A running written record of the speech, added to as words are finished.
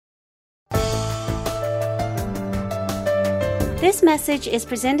This message is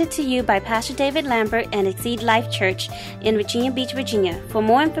presented to you by Pastor David Lambert and Exceed Life Church in Virginia Beach, Virginia. For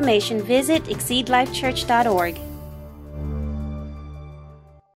more information, visit exceedlifechurch.org.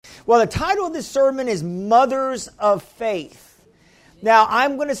 Well, the title of this sermon is Mothers of Faith. Now,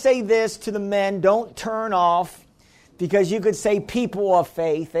 I'm going to say this to the men, don't turn off, because you could say people of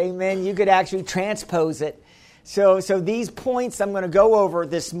faith, amen. You could actually transpose it. So these points I'm going to go over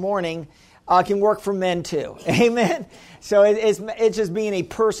this morning can work for men too, amen. So it's just being a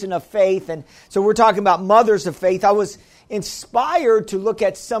person of faith. And so we're talking about mothers of faith. I was inspired to look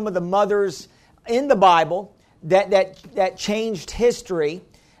at some of the mothers in the Bible that changed history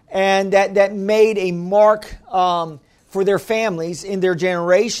and that made a mark for their families in their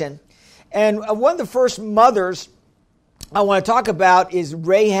generation. And one of the first mothers I want to talk about is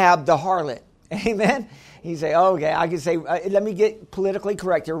Rahab the harlot. Amen? You say, oh, okay, I can say, let me get politically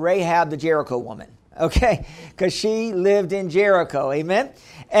correct here, Rahab the Jericho woman. Okay? Because she lived in Jericho. Amen?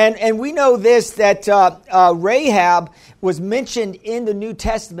 And we know this, that Rahab was mentioned in the New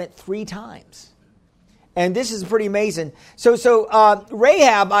Testament 3 times. And this is pretty amazing. So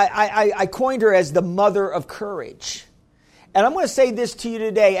Rahab, I coined her as the mother of courage. And I'm going to say this to you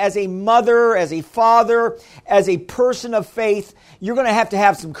today. As a mother, as a father, as a person of faith, you're going to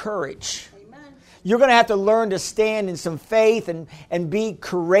have some courage. Amen. You're going to have to learn to stand in some faith and be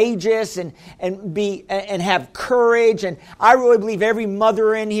courageous and have courage. And I really believe every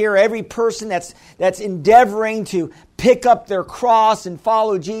mother in here, every person that's endeavoring to pick up their cross and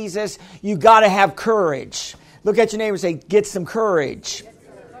follow Jesus, you got to have courage. Look at your neighbor and say, get some courage.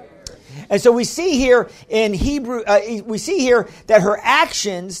 And so we see here in Hebrew, we see here that her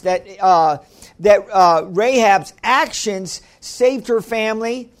actions, that Rahab's actions saved her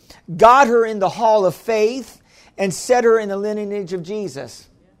family, got her in the hall of faith, and set her in the lineage of Jesus.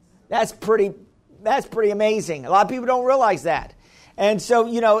 That's pretty amazing. A lot of people don't realize that. And so,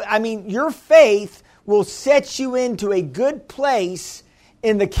 your faith will set you into a good place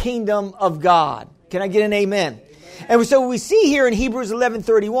in the kingdom of God. Can I get an amen? And so we see here in Hebrews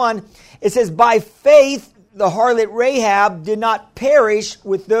 11:31, it says, by faith the harlot Rahab did not perish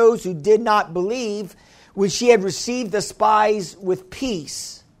with those who did not believe, when she had received the spies with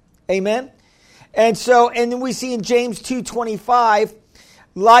peace. Amen? And then we see in James 2:25,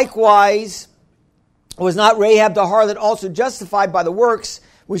 likewise was not Rahab the harlot also justified by the works,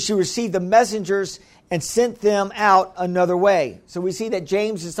 when she received the messengers and sent them out another way. So we see that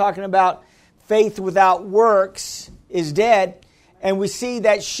James is talking about faith without works is dead. And we see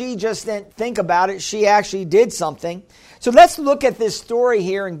that she just didn't think about it. She actually did something. So let's look at this story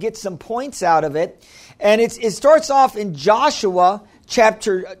here and get some points out of it. And it starts off in Joshua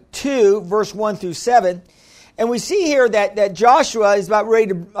chapter 2, verse 1 through 7. And we see here that Joshua is about ready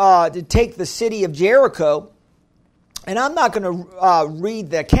to take the city of Jericho. And I'm not going to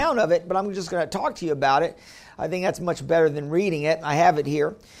read the account of it, but I'm just going to talk to you about it. I think that's much better than reading it. I have it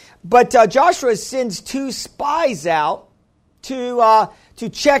here. But Joshua sends 2 spies out to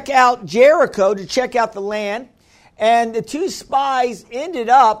check out Jericho, to check out the land. And the 2 spies ended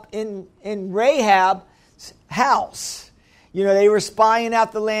up in Rahab's house. They were spying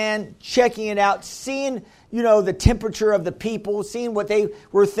out the land, checking it out, seeing, the temperature of the people, seeing what they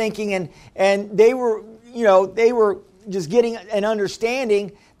were thinking. And they were just getting an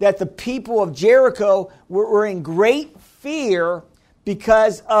understanding that the people of Jericho were in great fear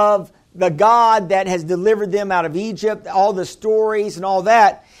because of the God that has delivered them out of Egypt, all the stories and all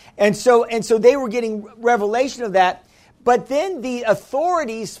that. And so they were getting revelation of that. But then the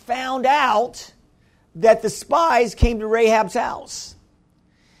authorities found out that the spies came to Rahab's house.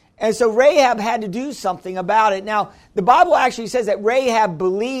 And so Rahab had to do something about it. Now, the Bible actually says that Rahab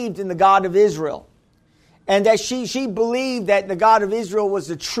believed in the God of Israel. And that she believed that the God of Israel was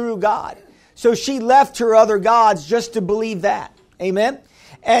the true God. So she left her other gods just to believe that. Amen?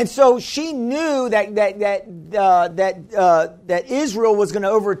 And so she knew that Israel was going to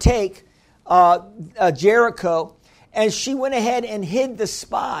overtake Jericho, and she went ahead and hid the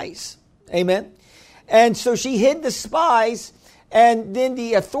spies. Amen. And so she hid the spies, and then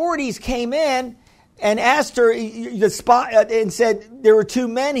the authorities came in and asked her and said there were 2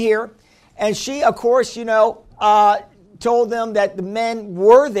 men here, and she, of course, told them that the men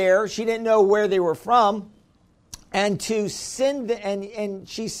were there. She didn't know where they were from. And to send, and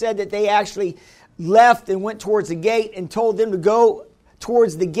she said that they actually left and went towards the gate and told them to go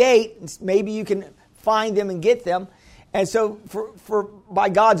towards the gate. And maybe you can find them and get them. And so, for by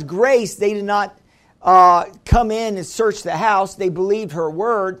God's grace, they did not come in and search the house. They believed her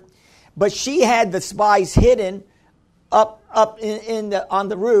word, but she had the spies hidden up on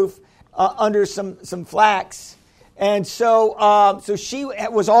the roof under some flax. And so she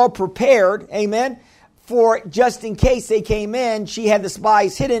was all prepared, amen, for just in case they came in, she had the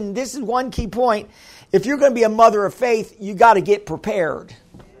spies hidden. This is one key point. If you're going to be a mother of faith, you got to get prepared.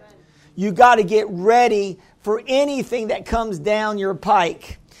 You got to get ready for anything that comes down your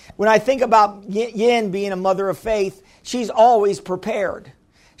pike. When I think about Yin being a mother of faith, she's always prepared.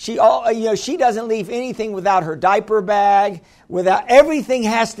 She doesn't leave anything without her diaper bag. Everything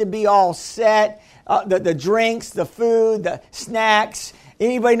has to be all set. The drinks, the food, the snacks.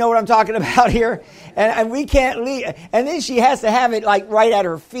 Anybody know what I'm talking about here? And we can't leave. And then she has to have it like right at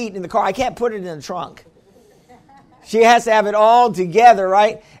her feet in the car. I can't put it in the trunk. She has to have it all together,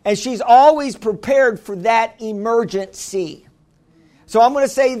 right? And she's always prepared for that emergency. So I'm going to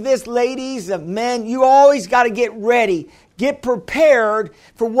say this, ladies, men, you always got to get ready. Get prepared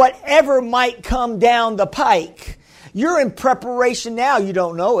for whatever might come down the pike. You're in preparation now. You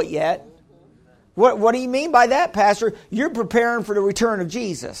don't know it yet. What do you mean by that, Pastor? You're preparing for the return of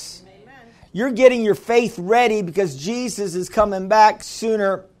Jesus. Amen. You're getting your faith ready because Jesus is coming back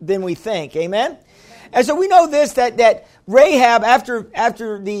sooner than we think. Amen? And so we know this, that Rahab,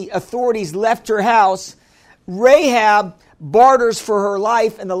 after the authorities left her house, Rahab barters for her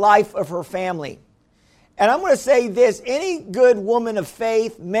life and the life of her family. And I'm going to say this, any good woman of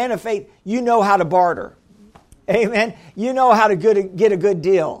faith, man of faith, you know how to barter. Amen? You know how to get a good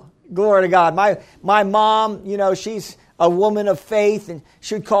deal. Glory to God. My mom, she's a woman of faith, and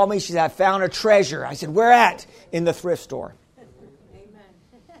she would call me. She said, I found a treasure. I said, where at? In the thrift store. Amen.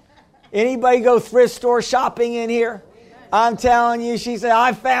 Anybody go thrift store shopping in here? Amen. I'm telling you, she said,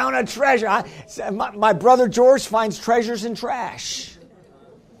 I found a treasure. My brother George finds treasures in trash.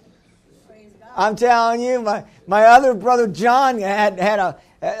 I'm telling you, my other brother John had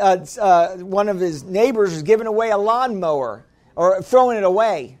one of his neighbors was giving away a lawnmower. Or throwing it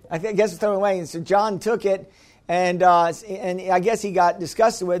away. I guess throwing it away. And so John took it, and I guess he got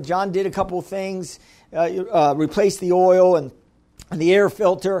disgusted with it. John did a couple of things, replaced the oil and the air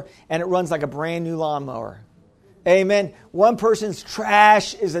filter, and it runs like a brand new lawnmower. Amen. One person's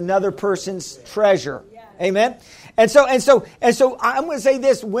trash is another person's treasure. Amen. And so I'm going to say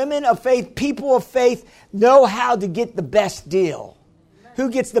this: women of faith, people of faith, know how to get the best deal.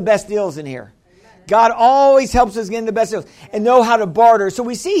 Who gets the best deals in here? God always helps us get the best deals and know how to barter. So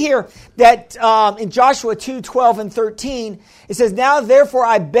we see here that in Joshua 2:12 and 13, it says, now therefore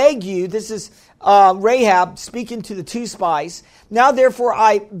I beg you, this is Rahab speaking to the two spies, now therefore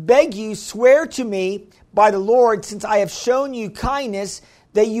I beg you, swear to me by the Lord, since I have shown you kindness,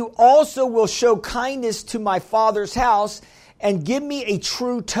 that you also will show kindness to my father's house and give me a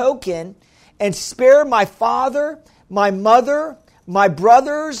true token and spare my father, my mother, my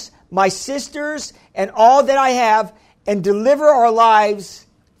brothers, my sisters, and all that I have, and deliver our lives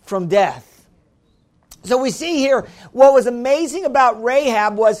from death. So we see here, what was amazing about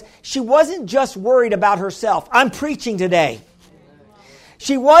Rahab was she wasn't just worried about herself. I'm preaching today.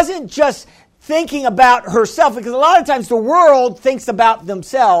 She wasn't just thinking about herself, because a lot of times the world thinks about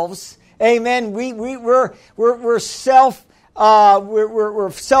themselves. Amen. We're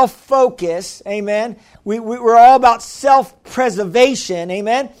self-focused. Amen. We're all about self-preservation.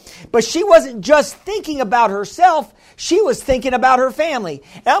 Amen. But she wasn't just thinking about herself. She was thinking about her family.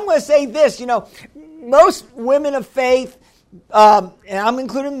 And I'm going to say this, most women of faith, and I'm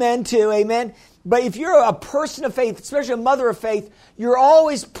including men too, amen. But if you're a person of faith, especially a mother of faith, you're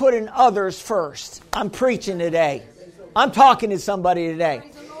always putting others first. I'm preaching today. I'm talking to somebody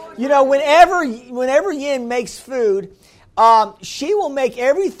today. Whenever Yin makes food, she will make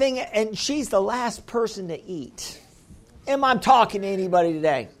everything, and she's the last person to eat. Am I talking to anybody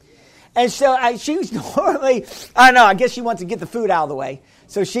today? And so she's normally, I guess she wants to get the food out of the way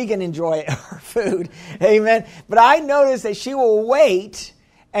so she can enjoy her food. Amen. But I notice that she will wait,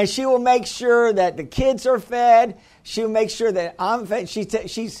 and she will make sure that the kids are fed. She will make sure that I'm fed. She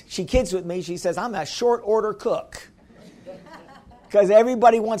kids with me. She says, I'm a short order cook. Because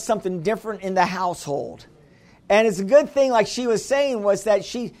everybody wants something different in the household. And it's a good thing, like she was saying, was that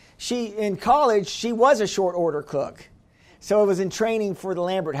she in college, she was a short order cook. So it was in training for the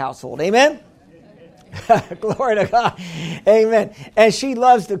Lambert household. Amen? Glory to God. Amen. And she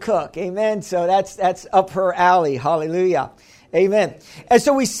loves to cook. Amen. So that's up her alley. Hallelujah. Amen. And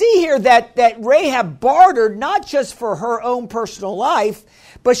so we see here that Rahab bartered not just for her own personal life,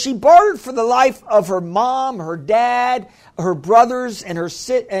 but she bartered for the life of her mom, her dad, her brothers, and her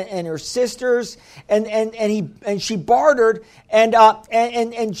sisters, and she bartered,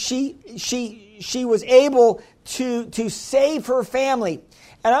 and she was able to save her family.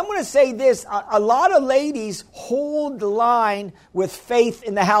 And I'm going to say this, a lot of ladies hold the line with faith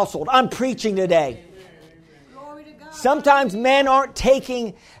in the household. I'm preaching today. Sometimes men aren't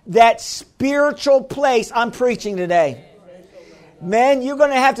taking that spiritual place. I'm preaching today. Men, you're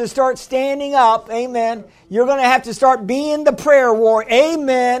going to have to start standing up. Amen. You're going to have to start being the prayer warrior.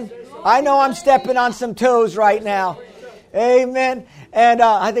 Amen. I know I'm stepping on some toes right now. Amen. And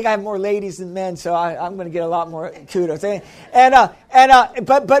I think I have more ladies than men, so I'm going to get a lot more kudos.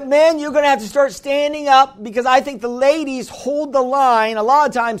 But men, you're going to have to start standing up, because I think the ladies hold the line a lot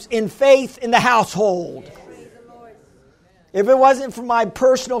of times in faith in the household. If it wasn't for my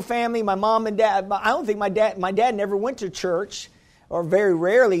personal family, my mom and dad, I don't think my dad never went to church, or very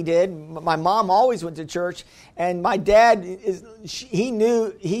rarely did. My mom always went to church, and my dad he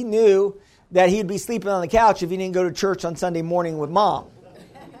knew that he'd be sleeping on the couch if he didn't go to church on Sunday morning with mom.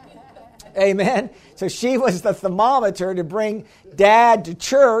 Amen. So she was the thermometer to bring dad to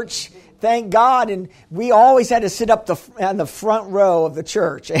church. Thank God. And we always had to sit up on the front row of the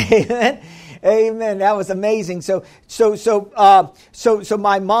church. Amen. Amen. That was amazing. So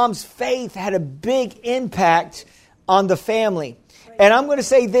my mom's faith had a big impact on the family. And I'm going to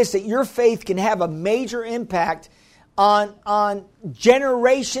say this, that your faith can have a major impact on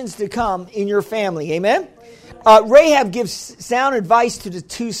generations to come in your family. Amen? Rahab gives sound advice to the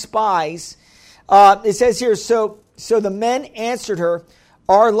two spies. It says here, so the men answered her,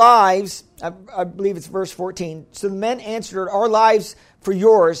 our lives, I believe it's verse 14. So the men answered her, our lives for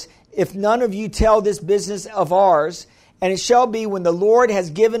yours, if none of you tell this business of ours. And it shall be, when the Lord has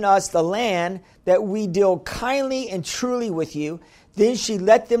given us the land, that we deal kindly and truly with you. Then she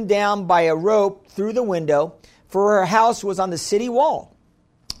let them down by a rope through the window, for her house was on the city wall.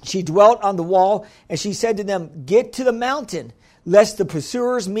 She dwelt on the wall, and she said to them, get to the mountain, lest the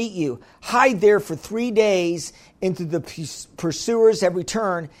pursuers meet you. Hide there for 3 days until the pursuers have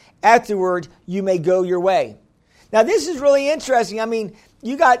returned. Afterward, you may go your way. Now, this is really interesting. I mean,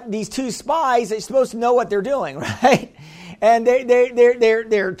 you got these two spies that are supposed to know what they're doing, right? And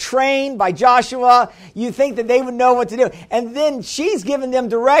they're trained by Joshua. You think that they would know what to do. And then she's giving them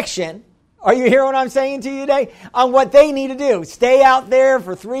direction. Are you hearing what I'm saying to you today? On what they need to do. Stay out there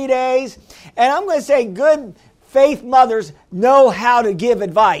for 3 days. And I'm going to say good faith mothers know how to give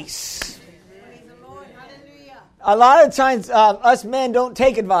advice. A lot of times us men don't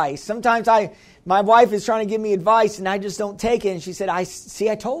take advice. Sometimes my wife is trying to give me advice and I just don't take it. And she said, I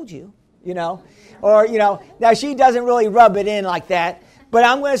told you, Or, now she doesn't really rub it in like that. But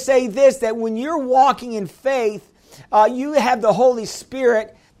I'm going to say this, that when you're walking in faith, you have the Holy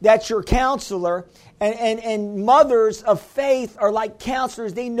Spirit that's your counselor. And mothers of faith are like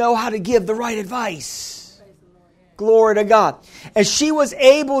counselors. They know how to give the right advice. Glory to God. And she was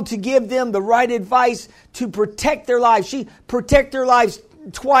able to give them the right advice to protect their lives. She protected their lives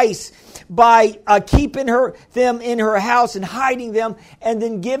twice by keeping them in her house and hiding them, and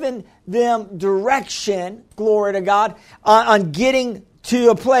then giving them direction, glory to God, on getting to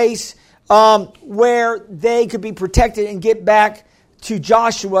a place where they could be protected and get back to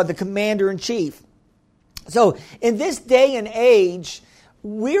Joshua, the commander-in-chief. So in this day and age,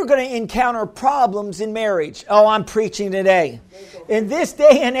 we're going to encounter problems in marriage. Oh, I'm preaching today. In this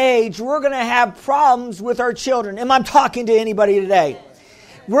day and age, we're going to have problems with our children. Am I talking to anybody today?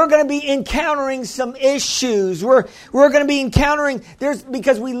 We're going to be encountering some issues. We're going to be encountering,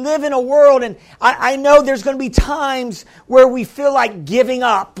 because we live in a world, and I know there's going to be times where we feel like giving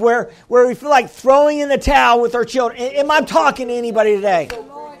up, where we feel like throwing in the towel with our children. Am I talking to anybody today?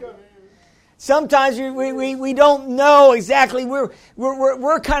 Sometimes we don't know exactly.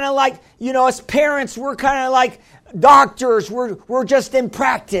 We're kind of like, as parents, we're kind of like doctors. We're just in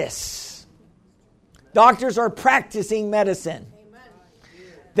practice. Doctors are practicing medicine.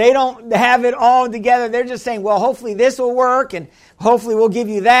 They don't have it all together. They're just saying, well, hopefully this will work, and hopefully we'll give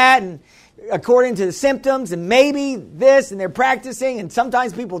you that, and according to the symptoms, and maybe this, and they're practicing, and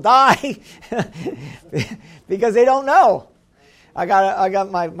sometimes people die because they don't know. I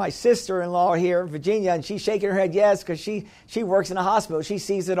got my sister-in-law here in Virginia, and she's shaking her head yes, because she works in a hospital. She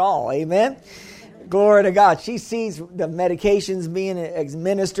sees it all. Amen? Glory to God. She sees the medications being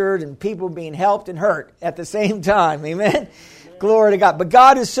administered and people being helped and hurt at the same time. Amen? Glory to God. But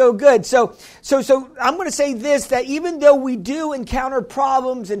God is so good. So I'm going to say this, that even though we do encounter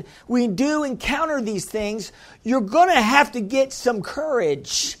problems and we do encounter these things, you're going to have to get some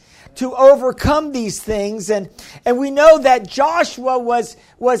courage to overcome these things. And we know that Joshua was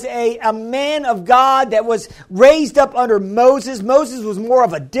a man of God that was raised up under Moses. Moses was more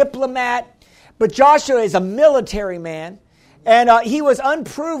of a diplomat, but Joshua is a military man. And he was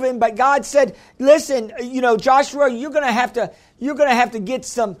unproven, but God said, listen, Joshua, you're going to have to get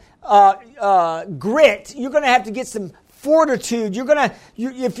some grit. You're going to have to get some fortitude.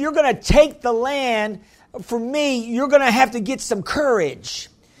 If you're going to take the land for me, you're going to have to get some courage.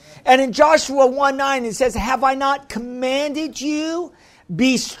 And in Joshua 1:9, it says, have I not commanded you?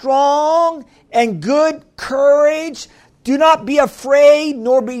 Be strong and good courage. Do not be afraid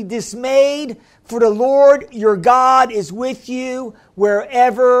nor be dismayed, for the Lord your God is with you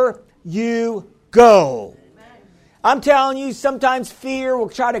wherever you go. I'm telling you, sometimes fear will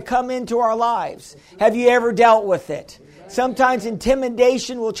try to come into our lives. Have you ever dealt with it? Sometimes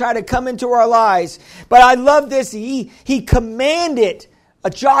intimidation will try to come into our lives. But I love this. He commanded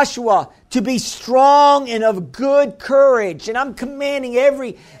Joshua to be strong and of good courage. And I'm commanding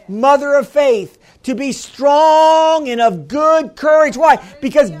every mother of faith to be strong and of good courage. Why?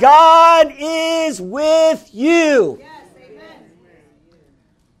 Because God is with you.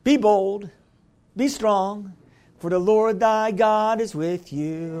 Be bold. Be strong. For the Lord thy God is with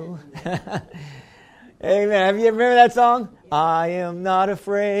you. Amen. Have you ever remember that song? I am not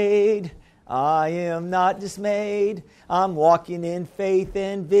afraid. I am not dismayed. I'm walking in faith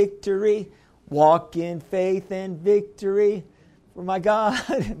and victory. Walk in faith and victory. For my God,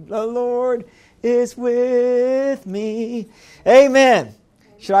 the Lord is with me. Amen.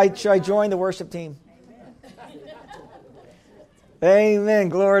 Should I join the worship team? Amen.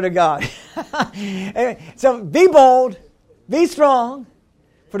 Glory to God. So be bold. Be strong.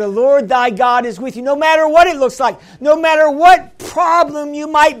 For the Lord thy God is with you. No matter what it looks like. No matter what problem you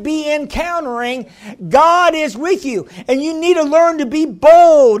might be encountering. God is with you. And you need to learn to be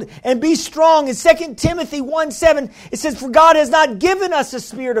bold and be strong. In 2 Timothy 1:7 it says, for God has not given us a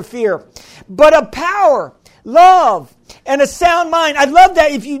spirit of fear, but of power, love, and a sound mind. I love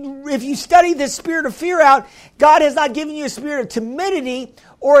that if you study this spirit of fear out, God has not given you a spirit of timidity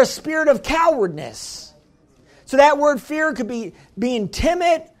or a spirit of cowardness. So that word fear could be being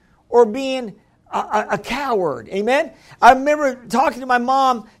timid or being a coward. Amen? I remember talking to my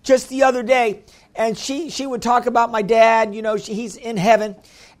mom just the other day, and she would talk about my dad. You know, he's in heaven.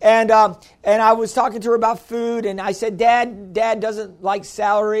 And I was talking to her about food, and I said, Dad doesn't like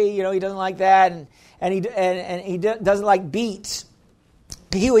celery. You know, he doesn't like that. And he doesn't like beets.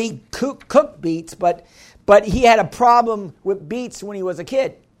 He cooked beets, but he had a problem with beets when he was a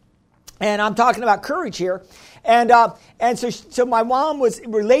kid. And I'm talking about courage here. And so my mom was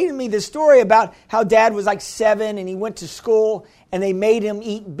relating to me this story about how Dad was like 7 and he went to school and they made him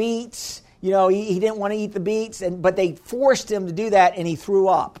eat beets. You know, he didn't want to eat the beets, but they forced him to do that and he threw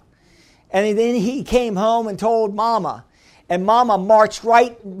up. And then he came home and told Mama. And Mama,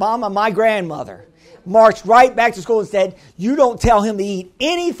 my grandmother, marched right back to school and said, you don't tell him to eat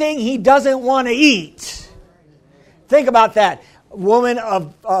anything he doesn't want to eat. Think about that. Woman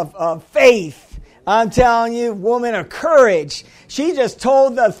of faith. I'm telling you, woman of courage. She just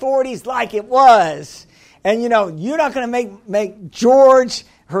told the authorities like it was. And you know, you're not going to make George,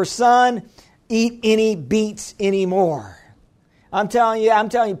 her son, eat any beets anymore. I'm telling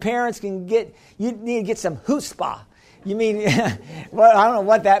you, parents you need to get some chutzpah. You mean, well, I don't know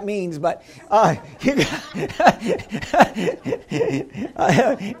what that means, but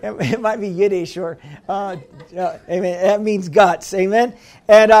it might be Yiddish or, amen. That means guts, amen.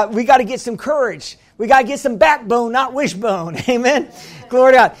 And we got to get some courage. We got to get some backbone, not wishbone, amen.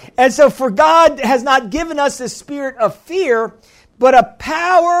 Glory to God. And so, for God has not given us the spirit of fear, but a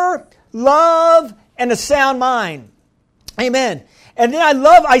power, love, and a sound mind, amen. And then I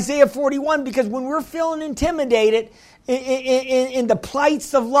love Isaiah 41 because when we're feeling intimidated in the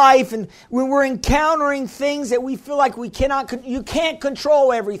plights of life, and when we're encountering things that we feel like you can't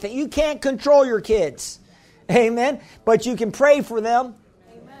control everything. You can't control your kids. Amen. But you can pray for them.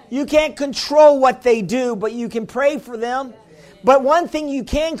 Amen. You can't control what they do, but you can pray for them. But one thing you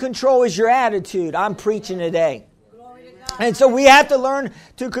can control is your attitude. I'm preaching today. And so we have to learn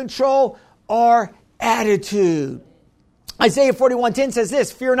to control our attitude. Isaiah 41:10 says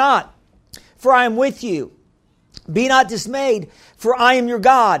this, fear not, for I am with you. Be not dismayed, for I am your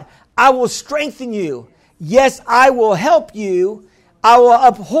God. I will strengthen you. Yes, I will help you. I will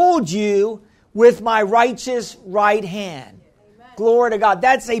uphold you with my righteous right hand. Amen. Glory to God.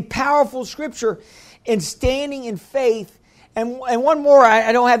 That's a powerful scripture in standing in faith. And one more,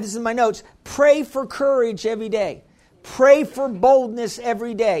 I don't have this in my notes. Pray for courage every day. Pray for boldness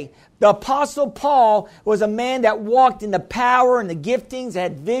every day. The Apostle Paul was a man that walked in the power and the giftings,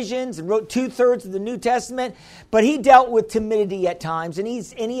 had visions, and wrote 2/3 of the New Testament. But he dealt with timidity at times. And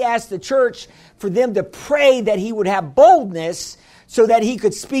he asked the church for them to pray that he would have boldness so that he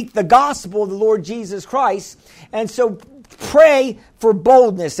could speak the gospel of the Lord Jesus Christ. And so pray for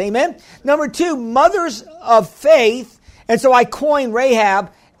boldness. Amen. Number 2, mothers of faith. And so I coined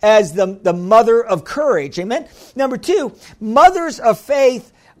Rahab as the mother of courage. Amen. Number 2, mothers of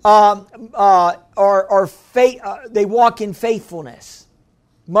faith they walk in faithfulness.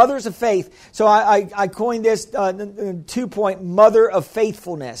 Mothers of faith. So I coined this 2-point mother of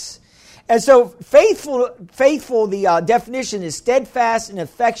faithfulness. And so faithful. The definition is steadfast in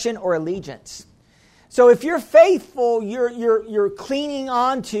affection or allegiance. So if you're faithful, you're clinging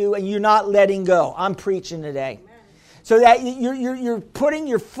on to and you're not letting go. I'm preaching today. So that you're putting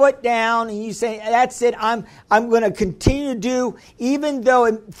your foot down and you say, that's it, I'm going to continue to do, even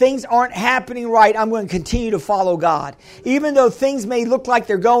though things aren't happening right, I'm going to continue to follow God. Even though things may look like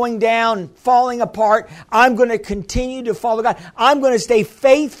they're going down and falling apart, I'm going to continue to follow God. I'm going to stay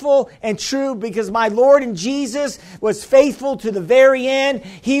faithful and true because my Lord and Jesus was faithful to the very end.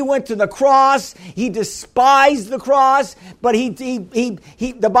 He went to the cross. He despised the cross, but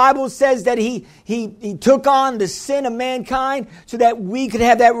the Bible says that he took on the sin of mankind so that we could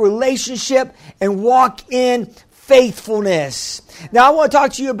have that relationship and walk in faithfulness. Now I want to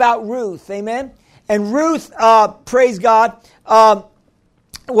talk to you about Ruth, amen? And Ruth, praise God,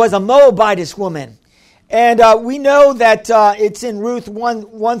 was a Moabitess woman. And we know that it's in Ruth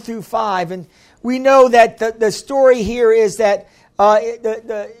 1 through 5. And we know that the story here is that,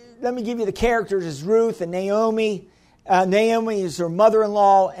 let me give you the characters, is Ruth and Naomi. Naomi is her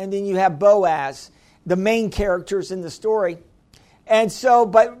mother-in-law, and then you have Boaz, the main characters in the story. And so,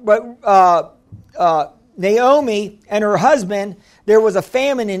 but Naomi and her husband, there was a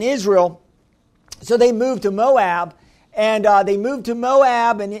famine in Israel, so they moved to Moab. And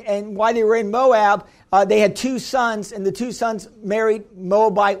and while they were in Moab, they had 2 sons, and the 2 sons married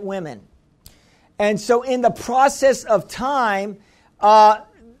Moabite women. And so in the process of time,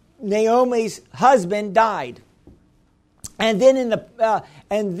 Naomi's husband died. And then in the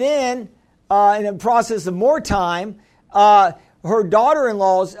process of more time, her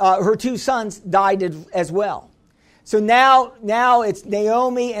daughter-in-laws, her 2 sons died as well. So now it's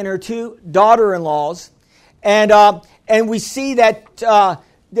Naomi and her 2 daughter-in-laws, and we see that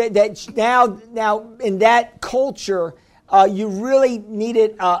now in that culture, you really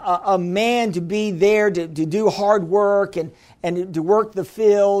needed a man to be there to do hard work and to work the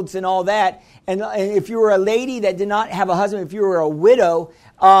fields and all that. And if you were a lady that did not have a husband, if you were a widow,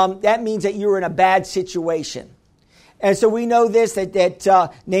 that means that you were in a bad situation. And so we know this,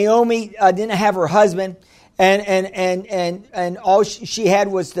 that Naomi didn't have her husband, and all she had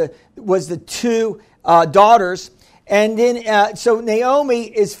was the 2 daughters. And then so Naomi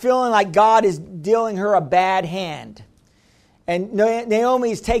is feeling like God is dealing her a bad hand. And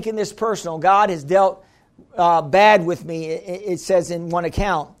Naomi is taking this personal. God has dealt bad with me, it says in one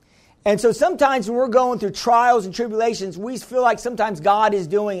account. And so sometimes when we're going through trials and tribulations, we feel like sometimes God is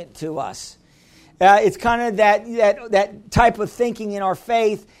doing it to us. It's kind of that type of thinking in our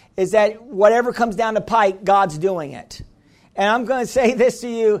faith, is that whatever comes down the pike, God's doing it. And I'm going to say this to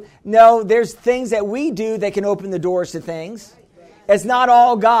you, no, there's things that we do that can open the doors to things. It's not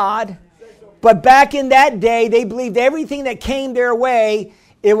all God. But back in that day, they believed everything that came their way,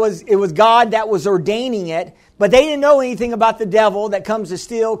 it was God that was ordaining it. But they didn't know anything about the devil that comes to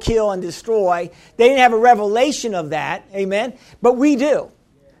steal, kill, and destroy. They didn't have a revelation of that. Amen. But we do.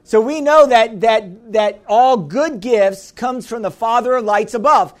 So we know that all good gifts comes from the Father of lights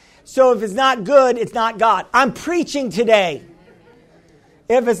above. So if it's not good, it's not God. I'm preaching today.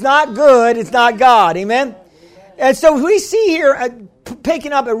 If it's not good, it's not God. Amen. And so we see here,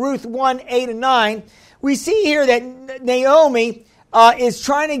 picking up at Ruth 1, 8 and 9, we see here that Naomi is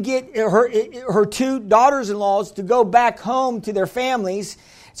trying to get her 2 daughters-in-laws to go back home to their families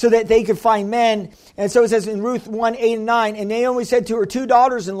so that they could find men. And so it says in Ruth 1, 8 and 9, and Naomi said to her 2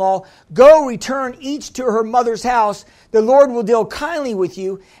 daughters-in-law, "Go, return each to her mother's house. The Lord will deal kindly with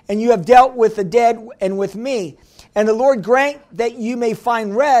you, and you have dealt with the dead and with me. And the Lord grant that you may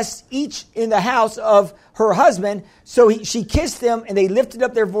find rest, each in the house of her husband." So she kissed them, and they lifted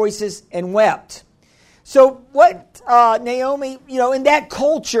up their voices and wept. So what Naomi, in that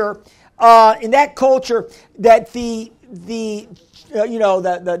culture, that the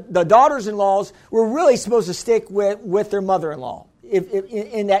daughters-in-laws were really supposed to stick with their mother-in-law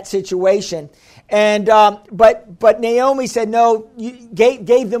in that situation. And but Naomi said no,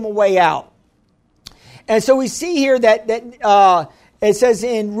 gave them a way out. And so we see here that it says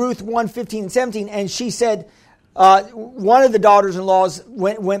in Ruth 1, 15 and 17, and she said, one of the daughters-in-laws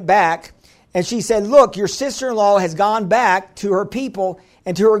went back, and she said, "Look, your sister-in-law has gone back to her people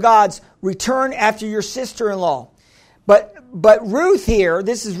and to her gods. Return after your sister-in-law." But Ruth here,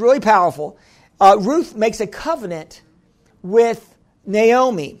 this is really powerful. Ruth makes a covenant with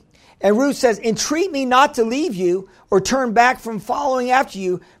Naomi. And Ruth says, "Entreat me not to leave you or turn back from following after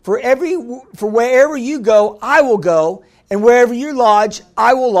you. For wherever you go, I will go. and wherever you lodge,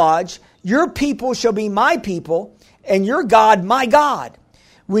 I will lodge. Your people shall be my people, and your God my God.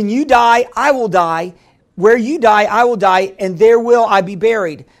 When you die, I will die. Where you die, I will die, and there will I be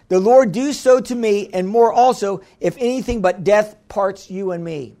buried. The Lord do so to me, and more also, if anything but death parts you and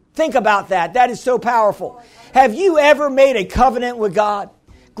me. Think about that. That is so powerful. Have you ever made a covenant with God?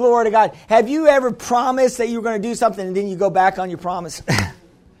 Glory to God. Have you ever promised that you were going to do something and then you go back on your promise?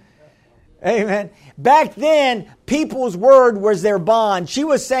 Amen. Back then, people's word was their bond. She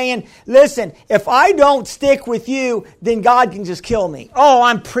was saying, listen, if I don't stick with you, then God can just kill me. Oh,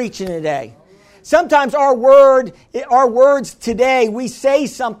 I'm preaching today. Sometimes our words today, we say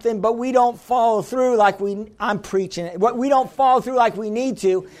something, but we don't follow through like I'm preaching it. We don't follow through like we need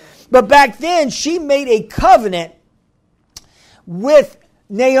to. But back then, she made a covenant with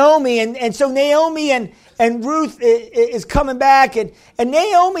Naomi. And so Naomi and Ruth is coming back. And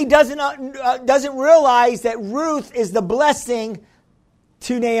Naomi doesn't realize that Ruth is the blessing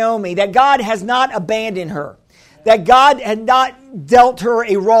to Naomi, that God has not abandoned her. That God had not dealt her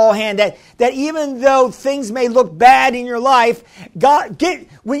a raw hand. That even though things may look bad in your life,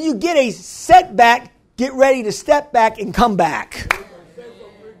 when you get a setback, get ready to step back and come back.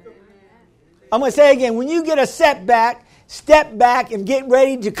 I'm going to say again, when you get a setback, step back and get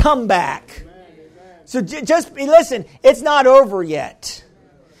ready to come back. So just listen, it's not over yet.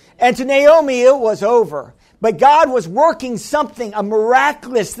 And to Naomi, it was over. But God was working something, a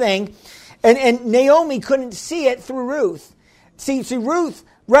miraculous thing. And Naomi couldn't see it through Ruth. See, Ruth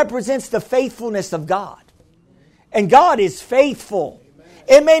represents the faithfulness of God. And God is faithful.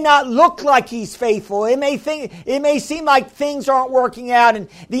 It may not look like He's faithful. It may seem like things aren't working out, and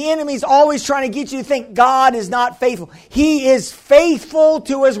the enemy's always trying to get you to think God is not faithful. He is faithful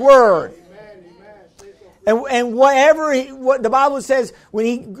to His word. And what the Bible says,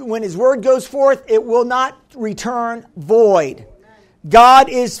 when His word goes forth, it will not return void. God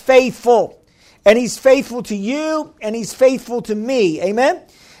is faithful. And He's faithful to you, and He's faithful to me. Amen?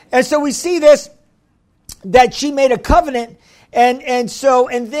 And so we see this, that she made a covenant, and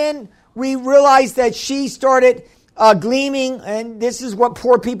then we realize that she started gleaming, and this is what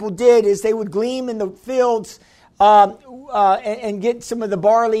poor people did, is they would gleam in the fields and get some of the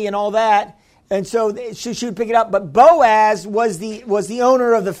barley and all that. And so she would pick it up. But Boaz was the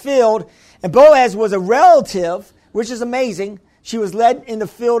owner of the field, and Boaz was a relative, which is amazing. She was led in the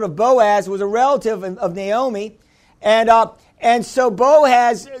field of Boaz, was a relative of Naomi. And so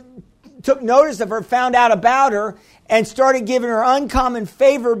Boaz took notice of her, found out about her, and started giving her uncommon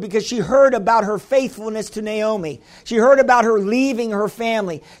favor because she heard about her faithfulness to Naomi. She heard about her leaving her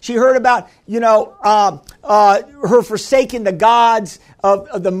family. She heard about, her forsaking the gods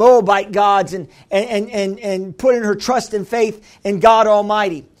of the Moabite gods and putting her trust and faith in God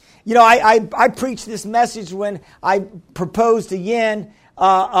Almighty. You know, I preached this message when I proposed to Yin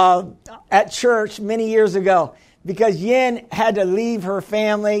at church many years ago, because Yin had to leave her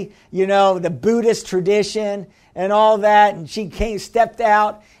family, the Buddhist tradition and all that, and she stepped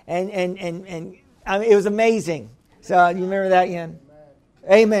out, and I mean, it was amazing. So you remember that, Yin?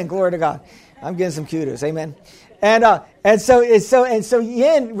 Amen. Glory to God. I'm getting some kudos. Amen. And so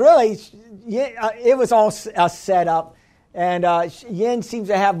Yin really, it was all set up. And Yin seems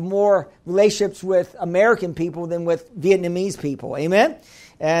to have more relationships with American people than with Vietnamese people. Amen?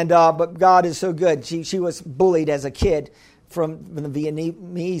 And but God is so good. She was bullied as a kid from the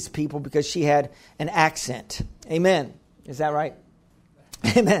Vietnamese people because she had an accent. Amen. Is that right?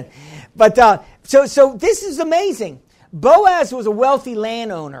 Amen. But so this is amazing. Boaz was a wealthy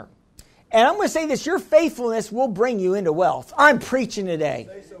landowner. And I'm going to say this, your faithfulness will bring you into wealth. I'm preaching today.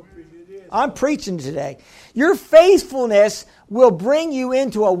 I'm preaching today. Your faithfulness will bring you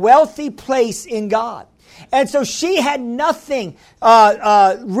into a wealthy place in God. And so she had nothing.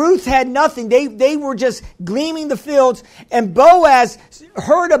 Ruth had nothing. They were just gleaming the fields. And Boaz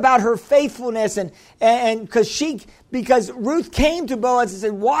heard about her faithfulness, and because Ruth came to Boaz and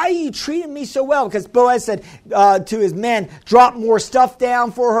said, "Why are you treating me so well?" Because Boaz said to his men, "Drop more stuff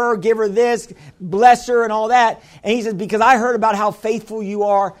down for her, give her this, bless her," and all that. And he said, "Because I heard about how faithful you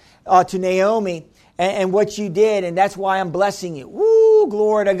are to Naomi and what you did, and that's why I'm blessing you." Woo,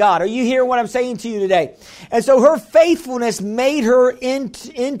 glory to God. Are you hearing what I'm saying to you today? And so her faithfulness made her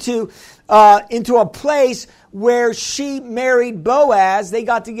into a place where she married Boaz. They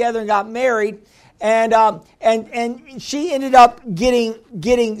got together and got married. And she ended up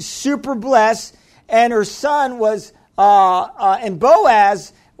getting super blessed, and her son was and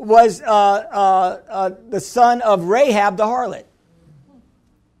Boaz was the son of Rahab the harlot.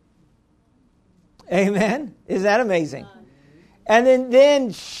 Amen. Is that amazing? And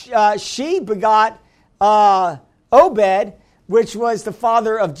then she begot Obed, which was the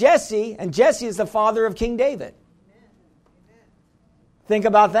father of Jesse, and Jesse is the father of King David. Think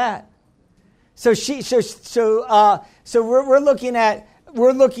about that. So we're looking at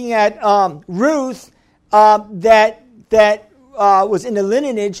Ruth that was in the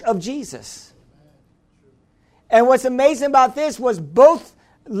lineage of Jesus. And what's amazing about this was both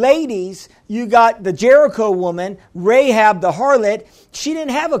ladies, you got the Jericho woman, Rahab the harlot. She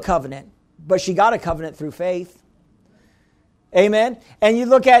didn't have a covenant, but she got a covenant through faith. Amen. And you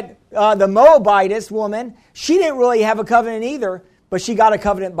look at the Moabitess woman, she didn't really have a covenant either, but she got a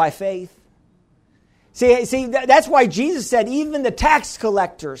covenant by faith. See, that's why Jesus said even the tax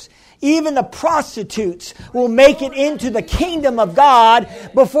collectors, even the prostitutes will make it into the kingdom of God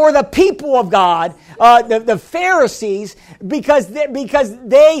before the people of God, the Pharisees, because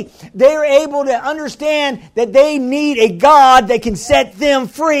they're able to understand that they need a God that can set them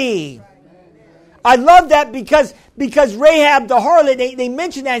free. I love that because Rahab the harlot, they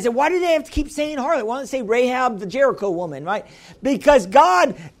mentioned that and said, why do they have to keep saying harlot? Why don't they say Rahab the Jericho woman, right? Because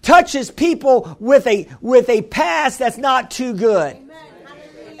God touches people with a past that's not too good.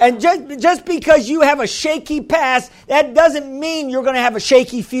 And just because you have a shaky past, that doesn't mean you're going to have a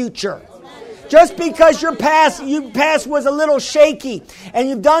shaky future. Just because your past was a little shaky and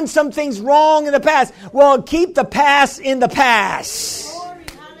you've done some things wrong in the past, well, keep the past in the past.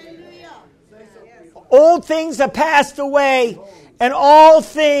 Old things have passed away, and all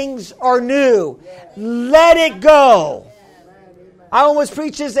things are new. Let it go. I almost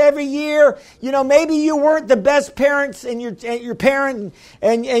preach this every year. You know, maybe you weren't the best parents, and your parent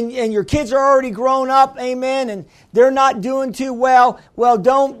and your kids are already grown up, amen, and they're not doing too well. Well,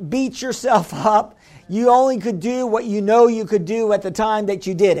 don't beat yourself up. You only could do what you know you could do at the time that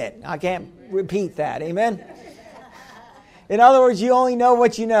you did it. I can't repeat that, amen. In other words, you only know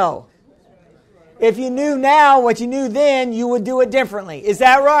what you know. If you knew now what you knew then, you would do it differently. Is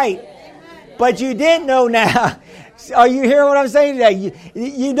that right? But you didn't know now. Are you hearing what I'm saying today?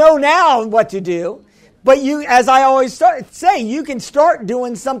 You know now what to do. But you, as I always say, you can start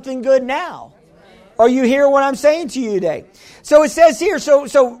doing something good now. Are you hearing what I'm saying to you today? So it says here,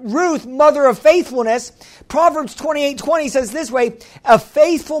 so Ruth, mother of faithfulness, Proverbs 28:20 says this way, a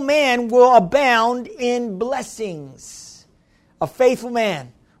faithful man will abound in blessings. A faithful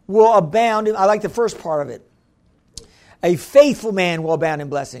man will abound. I like the first part of it. A faithful man will abound in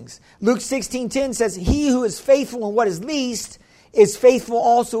blessings. Luke 16:10 says, he who is faithful in what is least is faithful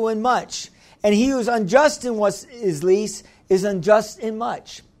also in much. And he who is unjust in what is least is unjust in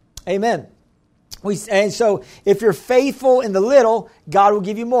much. Amen. And so if you're faithful in the little, God will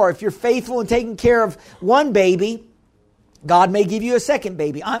give you more. If you're faithful in taking care of one baby, God may give you a second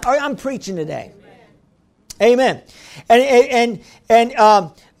baby. I'm preaching today. Amen. And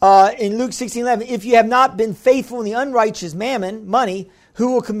in Luke 16:11, if you have not been faithful in the unrighteous mammon, money,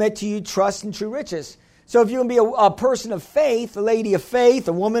 who will commit to you trust and true riches? So if you're going to be a person of faith, a lady of faith,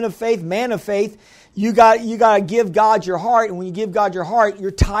 a woman of faith, man of faith, you got to give God your heart. And when you give God your heart,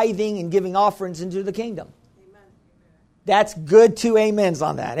 you're tithing and giving offerings into the kingdom. Amen. That's good. 2 amens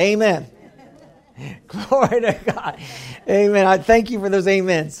on that. Amen. Glory to God. Amen. I thank you for those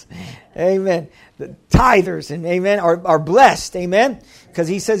amens. Amen. The tithers and amen are blessed. Amen. Because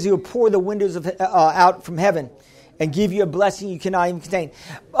he says he will pour the windows of out from heaven and give you a blessing you cannot even contain.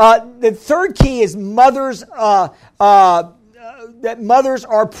 The third key is mothers. That mothers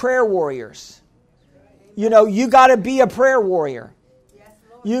are prayer warriors. You know, you got to be a prayer warrior.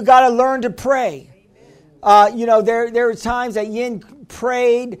 You got to learn to pray. You know, there are times that Yin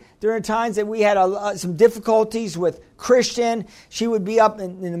prayed. There are times that we had some difficulties with Christian. She would be up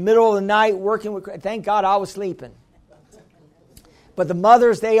in the middle of the night working with. Thank God I was sleeping. But the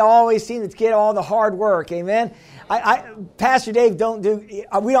mothers, they always seem to get all the hard work. Amen. Pastor Dave, I don't do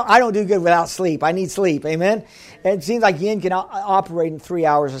good without sleep. I need sleep. Amen. And it seems like Yin can operate in 3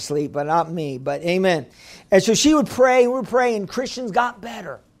 hours of sleep, but not me. But amen. And so she would pray, and we would pray, and Christians got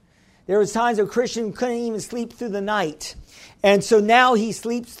better. There was times where Christian couldn't even sleep through the night. And so now he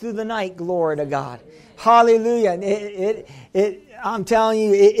sleeps through the night. Glory to God. Hallelujah. And I'm telling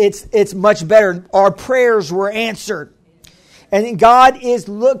you, it's much better. Our prayers were answered. And God is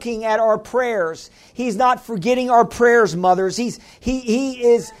looking at our prayers. He's not forgetting our prayers, mothers. He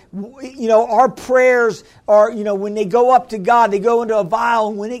is, you know, our prayers are, you know, when they go up to God, they go into a vial.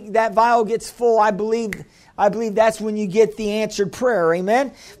 And when that vial gets full, I believe that's when you get the answered prayer.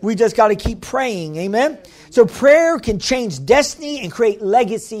 Amen. We just got to keep praying. Amen. So prayer can change destiny and create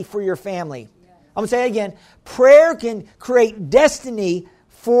legacy for your family. I'm going to say it again. Prayer can create destiny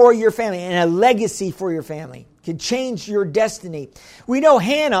for your family and a legacy for your family. Can change your destiny. We know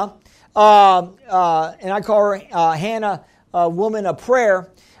Hannah, and I call her Hannah, a woman of prayer.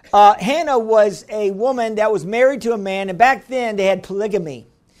 Hannah was a woman that was married to a man, and back then they had polygamy,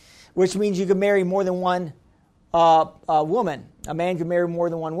 which means you could marry more than one woman. A man could marry more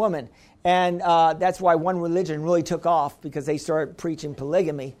than one woman. And that's why one religion really took off, because they started preaching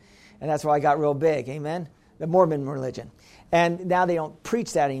polygamy. And that's why it got real big. Amen? The Mormon religion. And now they don't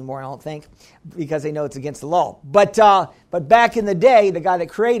preach that anymore, I don't think, because they know it's against the law. But back in the day, the guy that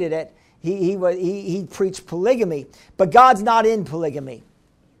created it, he preached polygamy. But God's not in polygamy.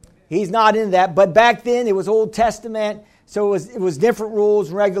 He's not in that. But back then, it was Old Testament, so it was different rules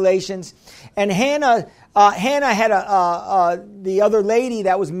and regulations. And Hannah had the other lady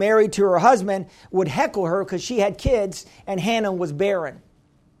that was married to her husband would heckle her because she had kids, and Hannah was barren.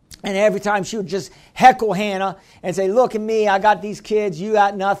 And every time she would just heckle Hannah and say, "Look at me, I got these kids, you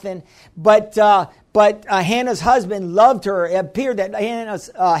got nothing." But Hannah's husband loved her. It appeared that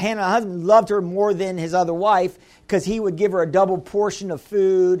Hannah's husband loved her more than his other wife, because he would give her a double portion of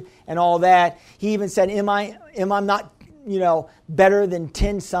food and all that. He even said, "Am I not, better than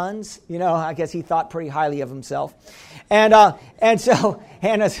 10 sons?" I guess he thought pretty highly of himself. And so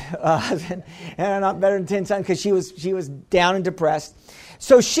Hannah's husband, Hannah not better than 10 sons, because she was down and depressed.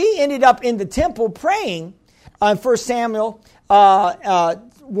 So she ended up in the temple praying on 1 Samuel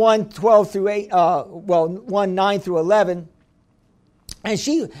 1:12 through 8, 1:9 through 11. And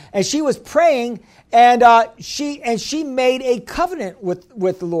she was praying, and she made a covenant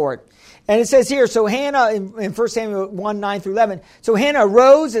with the Lord. And it says here, so Hannah, in 1 Samuel 1:9 through 11, so Hannah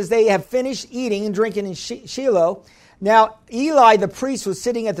arose as they have finished eating and drinking in Shiloh. Now Eli the priest was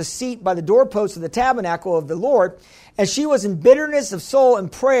sitting at the seat by the doorpost of the tabernacle of the Lord, and she was in bitterness of soul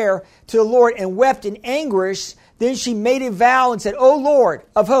and prayer to the Lord, and wept in anguish. Then she made a vow and said, "O Lord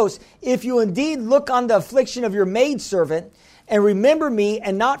of hosts, if you indeed look on the affliction of your maidservant, and remember me,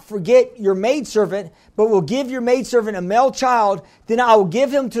 and not forget your maidservant, but will give your maidservant a male child, then I will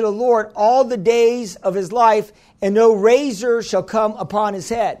give him to the Lord all the days of his life, and no razor shall come upon his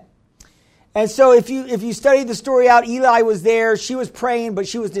head." And so if you study the story out, Eli was there. She was praying, but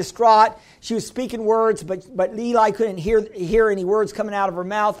she was distraught. She was speaking words, but Eli couldn't hear any words coming out of her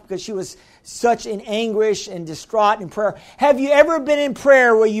mouth, because she was such in anguish and distraught in prayer. Have you ever been in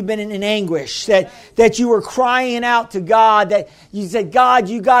prayer where you've been in anguish, that you were crying out to God, that you said, "God,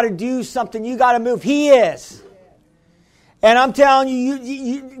 you got to do something. You got to move." He is. And I'm telling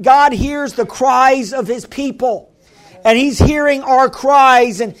you, God hears the cries of His people. And He's hearing our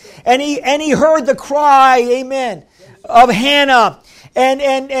cries, and he heard the cry, amen, of Hannah.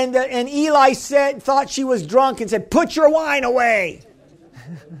 And Eli thought she was drunk and said, "Put your wine away."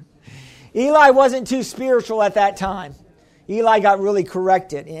 Eli wasn't too spiritual at that time. Eli got really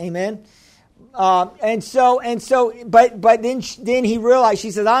corrected, amen. But then he realized, she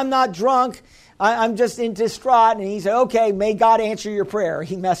said, "I'm not drunk. I'm just in distraught." And he said, "Okay, may God answer your prayer."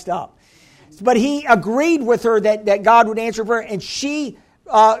 He messed up. But he agreed with her that God would answer prayer, and she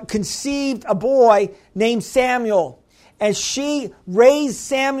conceived a boy named Samuel. And she raised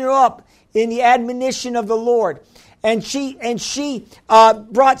Samuel up in the admonition of the Lord. And she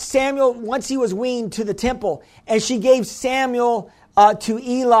brought Samuel, once he was weaned, to the temple. And she gave Samuel to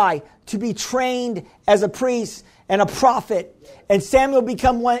Eli to be trained as a priest and a prophet. And Samuel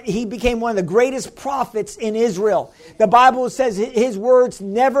became one of the greatest prophets in Israel. The Bible says his words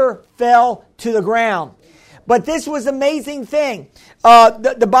never fell to the ground. But this was an amazing thing.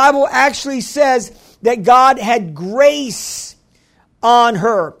 The Bible actually says that God had grace on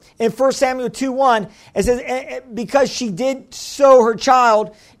her. In 1 Samuel 2:1, it says, because she did sow her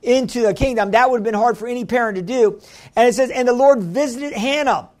child into the kingdom. That would have been hard for any parent to do. And it says, and the Lord visited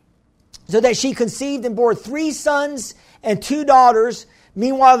Hannah, so that she conceived and bore 3 sons and 2 daughters.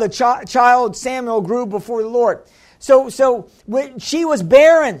 Meanwhile, the child Samuel grew before the Lord. So when she was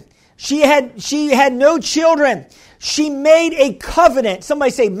barren, she had no children. She made a covenant.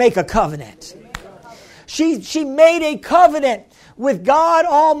 Somebody say, make a covenant. She made a covenant with God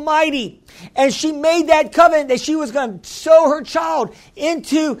Almighty. And she made that covenant that she was going to sow her child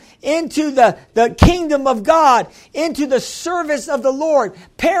into the kingdom of God, into the service of the Lord.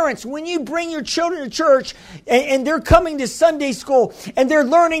 Parents, when you bring your children to church and they're coming to Sunday school and they're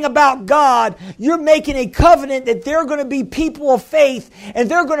learning about God, you're making a covenant that they're going to be people of faith and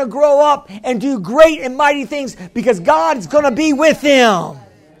they're going to grow up and do great and mighty things because God is going to be with them.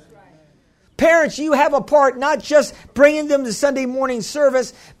 Parents, you have a part, not just bringing them to Sunday morning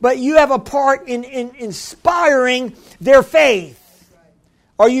service, but you have a part in inspiring their faith.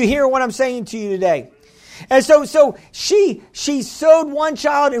 Are you hearing what I'm saying to you today? And so she sowed 1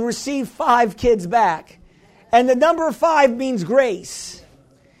 child and received 5 kids back. And the number 5 means grace.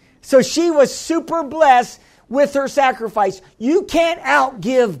 So she was super blessed with her sacrifice. You can't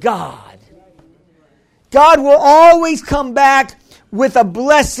outgive God. God will always come back with a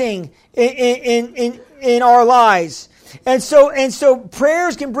blessing in our lives. And so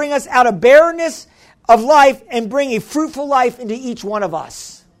prayers can bring us out of barrenness of life and bring a fruitful life into each one of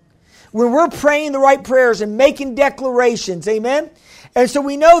us. When we're praying the right prayers and making declarations, amen? And so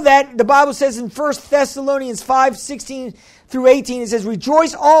we know that the Bible says in 1 Thessalonians 5:16 through 18, it says,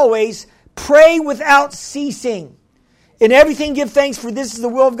 rejoice always, pray without ceasing. In everything give thanks, for this is the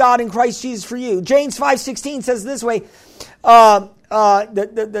will of God in Christ Jesus for you. James 5:16 says this way,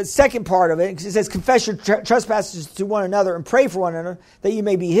 the second part of it, it says, confess your trespasses to one another and pray for one another that you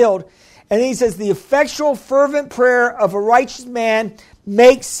may be healed. And then he says, the effectual fervent prayer of a righteous man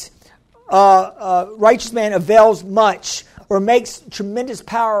avails much, or makes tremendous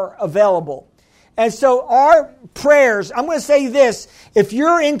power available. And so our prayers, I'm going to say this, if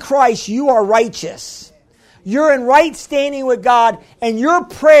you're in Christ, you are righteous. You're in right standing with God, and your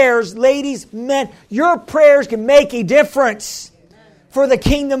prayers, ladies, men, your prayers can make a difference for the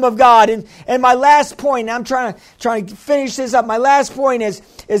kingdom of God. And my last point, and I'm trying to finish this up. My last point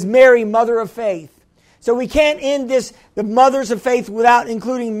is Mary, mother of faith. So we can't end this, the mothers of faith, without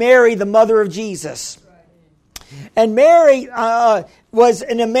including Mary, the mother of Jesus. And Mary was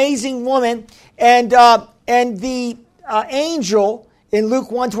an amazing woman, and the angel in Luke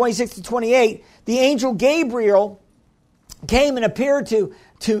 1:26-28, the angel Gabriel came and appeared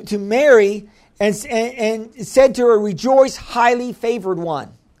to Mary and said to her, rejoice, highly favored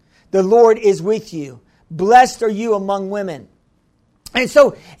one. The Lord is with you. Blessed are you among women. And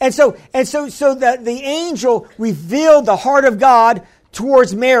so the angel revealed the heart of God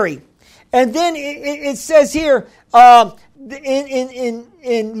towards Mary. And then it says here in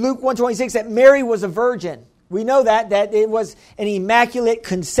Luke 1:26 that Mary was a virgin. We know that it was an immaculate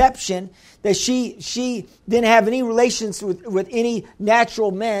conception, that she didn't have any relations with any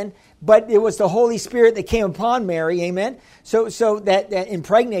natural men, but it was the Holy Spirit that came upon Mary, amen? So that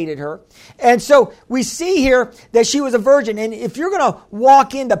impregnated her. And so we see here that she was a virgin. And if you're going to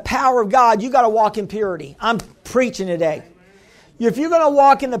walk in the power of God, you got to walk in purity. I'm preaching today. If you're going to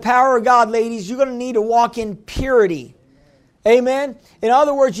walk in the power of God, ladies, you're going to need to walk in purity. Amen. In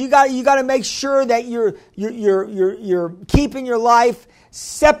other words, you got to make sure that you're keeping your life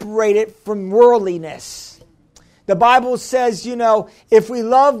separated from worldliness. The Bible says, if we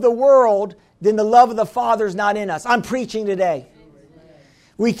love the world, then the love of the Father is not in us. I'm preaching today.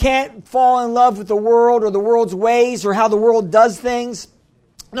 We can't fall in love with the world or the world's ways or how the world does things.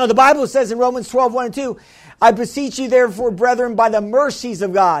 No, the Bible says in Romans 12:1-2, I beseech you therefore, brethren, by the mercies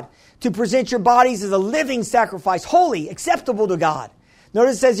of God, to present your bodies as a living sacrifice, holy, acceptable to God.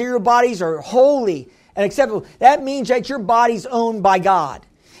 Notice it says here your bodies are holy and acceptable. That means that your body's owned by God.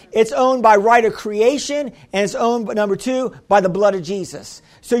 It's owned by right of creation, and it's owned, number 2, by the blood of Jesus.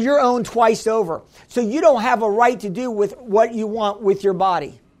 So you're owned twice over. So you don't have a right to do with what you want with your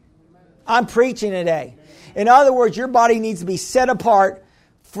body. I'm preaching today. In other words, your body needs to be set apart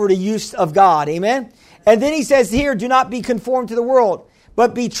for the use of God. Amen? And then he says here, do not be conformed to the world,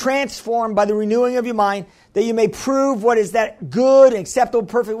 but be transformed by the renewing of your mind, that you may prove what is that good and acceptable,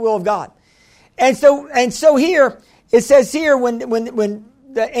 perfect will of God. And so here, it says here, when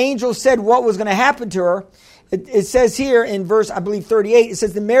the angel said what was going to happen to her, it says here in verse, I believe, 38, it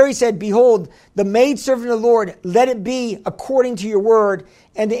says, then Mary said, behold, the maidservant of the Lord, let it be according to your word.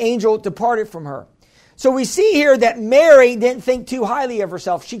 And the angel departed from her. So we see here that Mary didn't think too highly of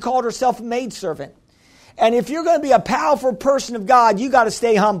herself. She called herself a maidservant. And if you're going to be a powerful person of God, you got to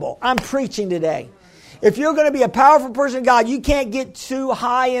stay humble. I'm preaching today. If you're going to be a powerful person of God, you can't get too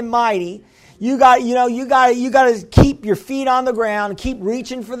high and mighty. You got to keep your feet on the ground, keep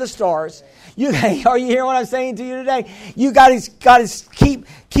reaching for the stars. Are you hearing what I'm saying to you today? You got to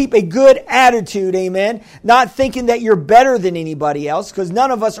keep a good attitude, amen. Not thinking that you're better than anybody else, because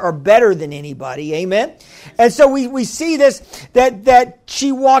none of us are better than anybody, amen. And so we see this, that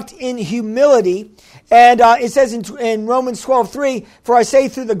she walked in humility. And it says in Romans 12:3, for I say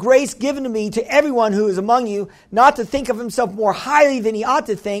through the grace given to me to everyone who is among you, not to think of himself more highly than he ought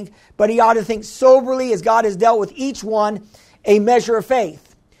to think, but he ought to think soberly as God has dealt with each one a measure of faith.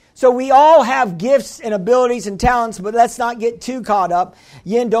 So we all have gifts and abilities and talents, but let's not get too caught up.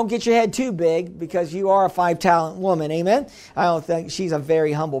 Yin, don't get your head too big, because you are a 5-talent woman, amen? I don't think she's a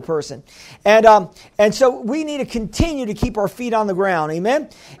very humble person. And so we need to continue to keep our feet on the ground, amen?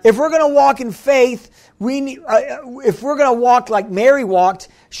 If we're going to walk in faith, if we're going to walk like Mary walked,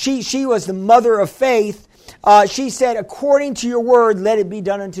 she was the mother of faith. She said, according to your word, let it be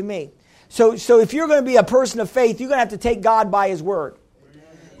done unto me. So if you're going to be a person of faith, you're going to have to take God by his word.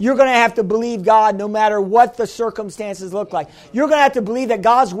 You're going to have to believe God no matter what the circumstances look like. You're going to have to believe that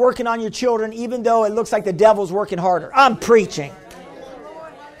God's working on your children even though it looks like the devil's working harder. I'm preaching.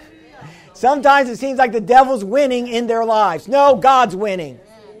 Sometimes it seems like the devil's winning in their lives. No, God's winning.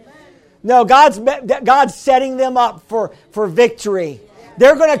 No, God's setting them up for victory.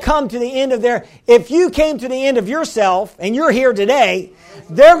 They're going to come to the end of if you came to the end of yourself and you're here today,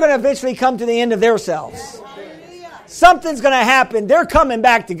 they're going to eventually come to the end of themselves. Something's going to happen. They're coming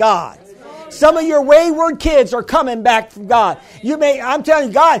back to God. Some of your wayward kids are coming back from God. I'm telling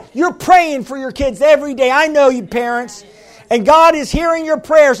you, God, you're praying for your kids every day. I know you parents. And God is hearing your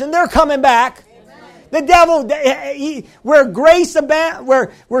prayers and they're coming back. The devil,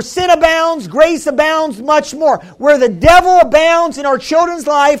 where sin abounds, grace abounds much more. Where the devil abounds in our children's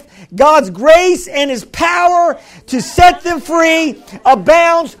life, God's grace and His power to set them free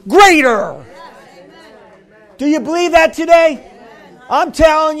abounds greater. Do you believe that today? I'm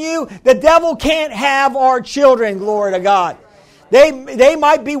telling you, the devil can't have our children, glory to God. They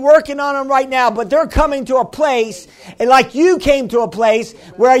might be working on them right now, but they're coming to a place, and like you came to a place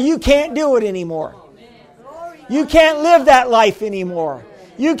where you can't do it anymore. You can't live that life anymore.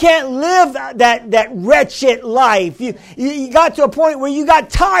 You can't live that wretched life. You got to a point where you got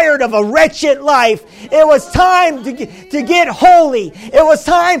tired of a wretched life. It was time to get holy. It was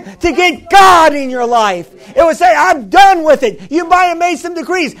time to get God in your life. It was saying, I'm done with it. You might have made some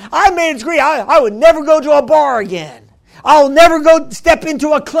decrees. I made a decree. I would never go to a bar again. I'll never go step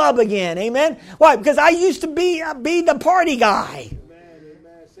into a club again. Amen? Why? Because I used to be the party guy.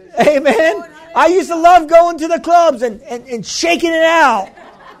 Amen? I used to love going to the clubs and shaking it out.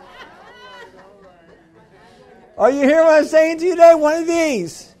 Are you hearing what I'm saying to you today? One of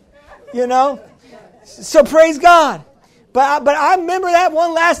these. You know? So praise God. But I remember that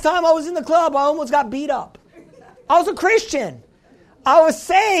one last time I was in the club, I almost got beat up. I was a Christian. I was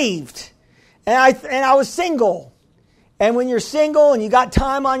saved. And I was single. And when you're single and you got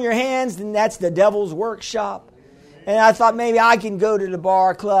time on your hands, then that's the devil's workshop. And I thought maybe I can go to the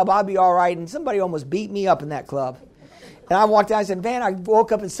bar club. I'll be all right. And somebody almost beat me up in that club. And I walked out and said, man, I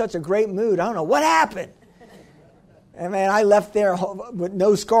woke up in such a great mood. I don't know what happened. And man, I left there with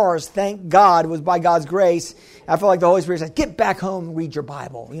no scars. Thank God. It was by God's grace. I felt like the Holy Spirit said, get back home and read your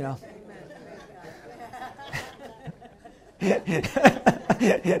Bible, you know. Get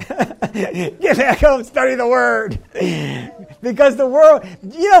back home, study the Word. Because the world,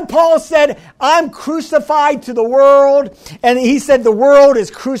 Paul said, I'm crucified to the world. And he said, the world is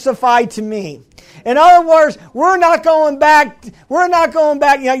crucified to me. In other words, we're not going back.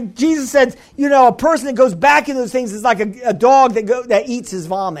 Jesus said, a person that goes back in those things is like a dog that eats his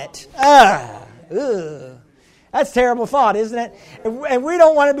vomit. That's a terrible thought, isn't it? And we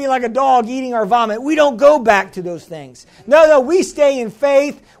don't want to be like a dog eating our vomit. We don't go back to those things. No, we stay in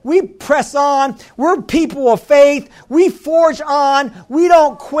faith. We press on. We're people of faith. We forge on. We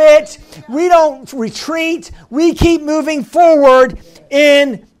don't quit. We don't retreat. We keep moving forward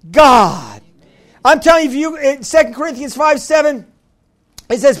in God. I'm telling you, in 2 Corinthians 5:7,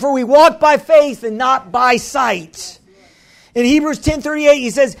 it says, for we walk by faith and not by sight. In Hebrews 10:38, he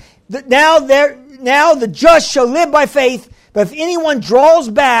says, now the just shall live by faith, but if anyone draws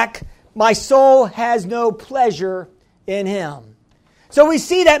back, my soul has no pleasure in him. So we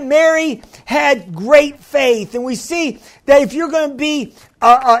see that Mary had great faith, and we see that if you're going to be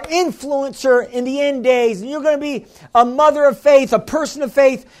an influencer in the end days, and you're going to be a mother of faith, a person of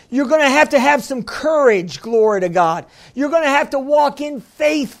faith, you're going to have some courage, glory to God. You're going to have to walk in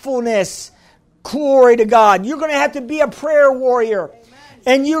faithfulness, glory to God. You're going to have to be a prayer warrior.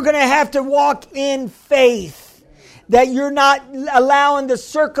 And you're going to have to walk in faith, that you're not allowing the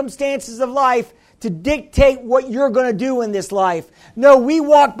circumstances of life to dictate what you're going to do in this life. No, we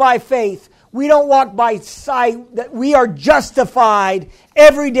walk by faith. We don't walk by sight. That we are justified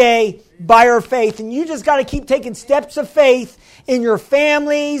every day by our faith. And you just got to keep taking steps of faith in your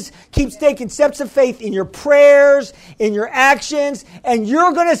families. Keep taking steps of faith in your prayers, in your actions. And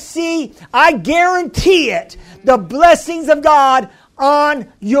you're going to see, I guarantee it, the blessings of God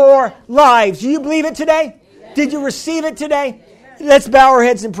on your lives. Do you believe it today? Did you receive it today? Let's bow our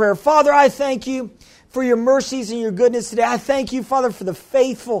heads in prayer. Father, I thank you for your mercies and your goodness today. I thank you, Father, for the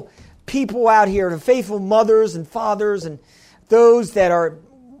faithful people out here, the faithful mothers and fathers and those that are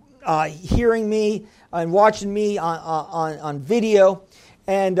hearing me and watching me on video.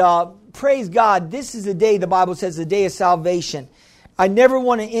 And praise God, this is the day, the Bible says, the day of salvation. I never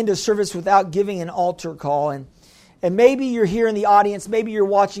want to end a service without giving an altar call. And maybe you're here in the audience, maybe you're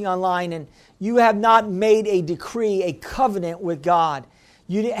watching online, and you have not made a decree, a covenant with God.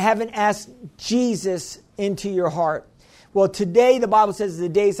 You haven't asked Jesus into your heart. Well, today the Bible says is the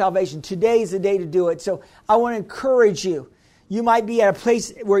day of salvation. Today is the day to do it. So I want to encourage you. You might be at a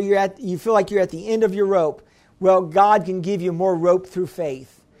place where you feel like you're at the end of your rope. Well, God can give you more rope through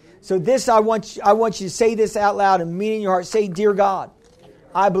faith. So this, I want you to say this out loud and mean in your heart. Say, dear God,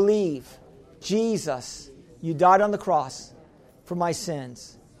 I believe, Jesus, you died on the cross for my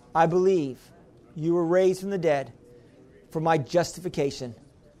sins. I believe you were raised from the dead for my justification.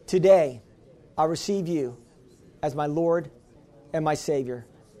 Today, I receive you as my Lord and my Savior.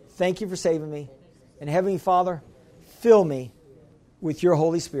 Thank you for saving me. And Heavenly Father, fill me with your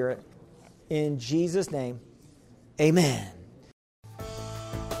Holy Spirit. In Jesus' name, amen.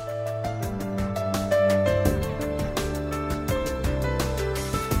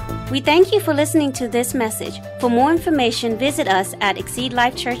 We thank you for listening to this message. For more information, visit us at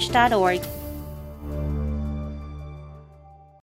exceedlifechurch.org.